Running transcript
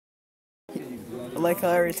like how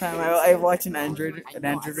every time I watch an Android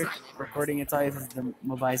recording, it's always the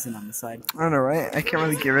Mobizen on the side. I don't know, right? I can't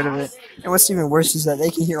really get rid of it. And what's even worse is that they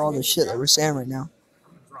can hear all the shit that we're saying right now.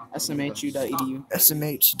 smhu.edu.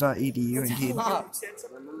 smh.edu, indeed.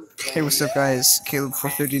 Hey, what's up, guys?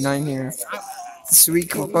 Caleb439 here. This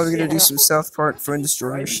week, we're probably gonna do some South Park Friend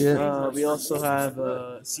Destroyer shit. We also have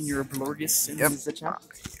Senior Blorgus in the chat.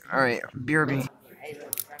 Alright, BRB.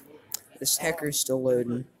 This hacker's still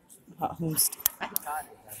loading.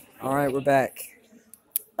 Alright, we're back.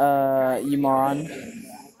 You moron.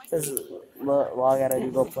 Says log out of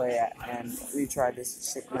Google Play and retry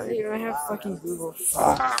this shit. Dude, I have fucking Google.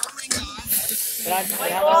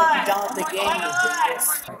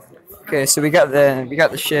 Okay, so we got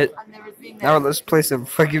the shit. Now let's play some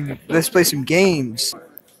games.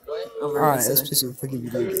 Alright, let's play some fucking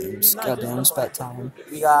video games. Goddamn, it's about time.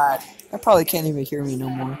 We got I probably can't even hear me no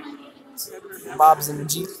more. Bob's in the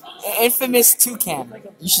Jeep. Infamous Toucan.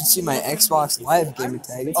 You should see my Xbox Live gamer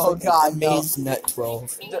tag. It's Oh god, Amazed Nut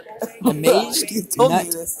 12. Amazed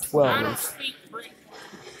Nut 12.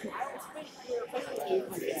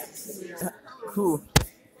 Cool.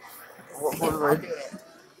 What word?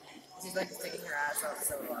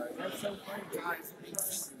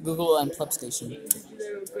 Google and Pleb Station.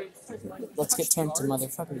 Let's get turned to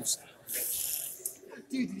motherfuckers.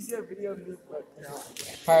 Dude, did you see that video of me?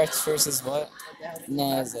 Pirates versus what?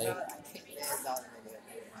 Nazek.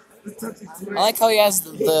 I like how he has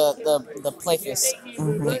the play fist.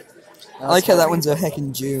 I like how that one's a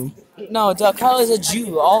heckin' Jew. No, Doug, Kyle is a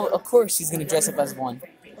Jew. Of course he's gonna dress up as one.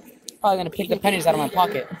 Probably gonna pick the pennies out of my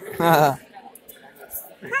pocket. How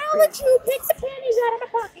would you pick the pennies out of my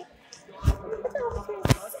pocket?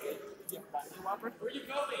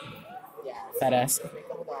 Fat ass.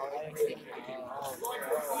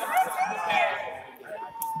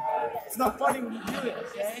 It's not funny when you do it,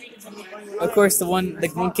 okay? Of course, the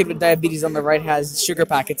one kid with diabetes on the right has sugar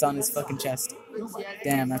packets on his fucking chest.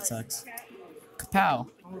 Damn, that sucks. Kapow.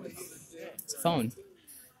 It's a phone.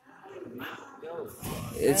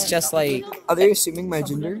 It's just like... Are they assuming my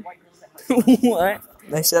gender? What?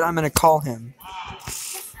 They said I'm gonna call him.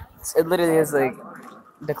 It literally is like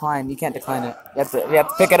decline. You can't decline it. You have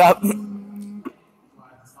to pick it up. You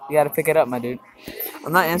gotta pick it up, my dude.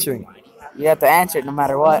 I'm not answering. You have to answer it no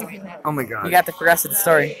matter what. Oh my god. You got to progress with the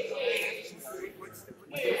story.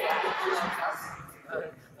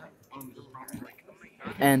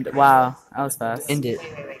 And wow, that was fast. End it.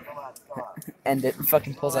 End it.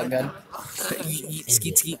 Fucking pulls that gun.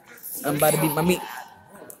 Skeet skeet. I'm about to beat my meat.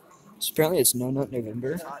 So apparently it's No Nut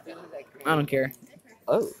November. I don't care.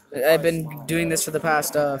 Oh. I've been doing this for the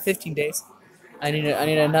past 15 days. I need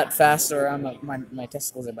a nut fast or my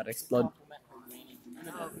testicles are about to explode.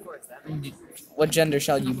 What gender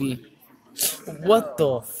shall you be? What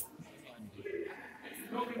the f...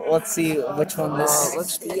 Let's see which one this...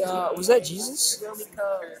 Let's be, was that Jesus?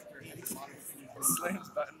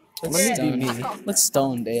 Let's stoned. Let's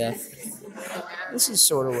stoned, AF. This is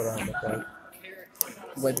sort of what I look like.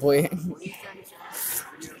 White boy.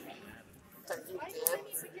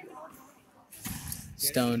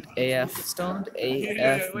 Stoned AF. Stoned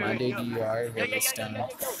AF, my dude, you are really stoned.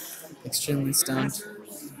 Extremely stoned.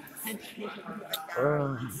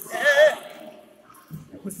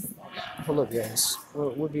 Hold up, guys.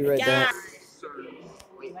 We'll be right back.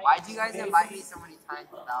 Wait, why'd you guys invite me so many times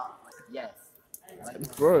without, like, yes?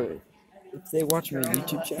 Bro, if they watch my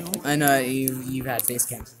YouTube channel... I know, you've had face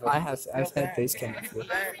cams before. I've had face cam before.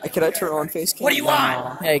 Can I turn on face cam? What do you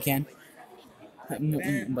want? Yeah, you can.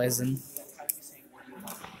 Bison.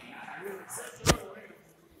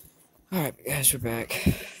 Alright, guys, we're back.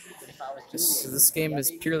 This game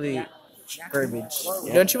is purely garbage.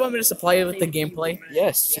 Yeah. Don't you want me to supply you with the gameplay?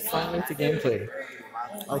 Yes, finally with the gameplay.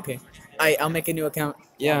 Okay. I'll make a new account.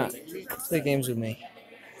 Yeah, play games with me.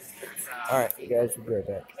 Alright, guys, we'll be right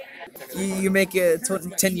back. You make it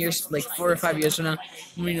 10 years, like 4 or 5 years from now,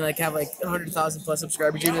 when you like have like 100,000 plus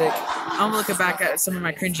subscribers, you'll be like, I'm looking back at some of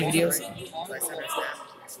my cringy videos.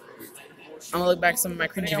 I'm gonna look back at some of my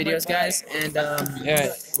cringy videos, guys, and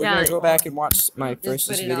yeah, we're gonna go back and watch my first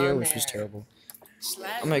video, which was terrible.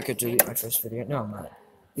 I might go delete my first video. No, I'm not.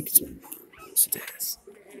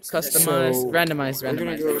 Customize, randomize.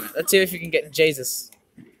 Let's see if you can get Jesus.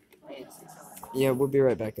 Yeah, we'll be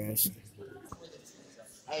right back, guys.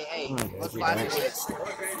 Hey, what class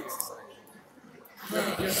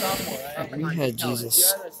You're a sophomore, right? We had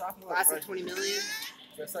Jesus. Class of 20 million?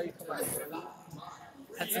 That's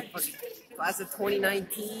a fucking class of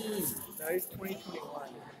 2019. No, it's 2021.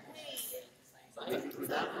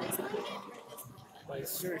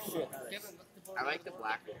 I like the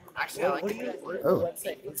black one. Actually, I like the blue one. Oh.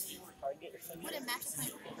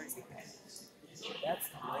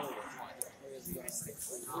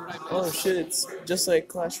 Oh shit, it's just like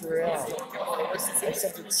Clash Royale.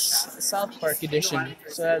 Except it's a South Park edition,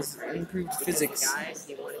 so it has improved physics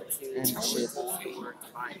and shit.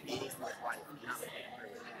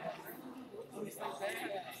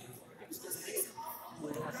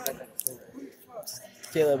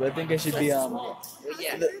 Caleb, I think I should be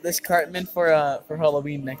this Cartman for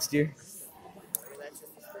Halloween next year.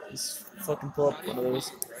 Just fucking pull up one of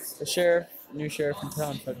those. The sheriff, new sheriff in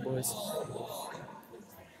town, fuck boys.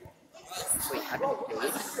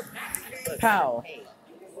 Pow.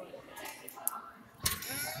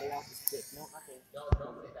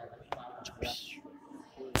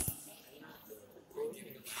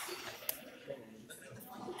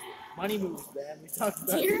 Money moves, man. We talked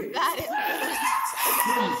about You're bad at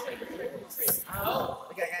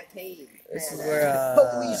Look, I got paid. this is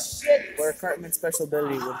where Cartman's special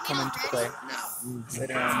ability would come into play.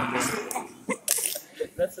 Later on in the game.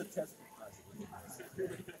 That's a test.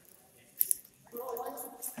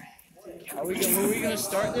 Were we gonna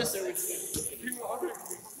start this or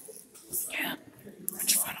yeah.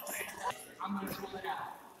 Which fun away.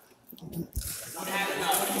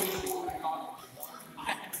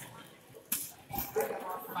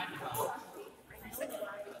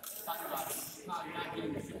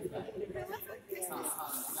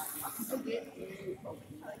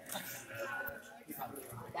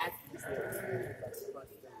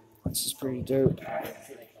 This is pretty dope.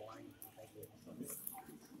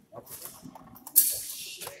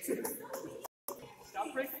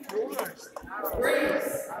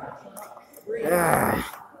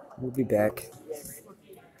 We'll be back.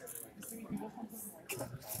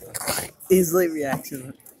 His late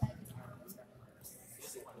reaction.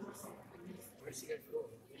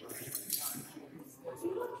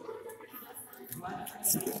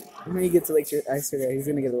 When he gets electrified, he's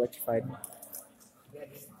gonna get electrified.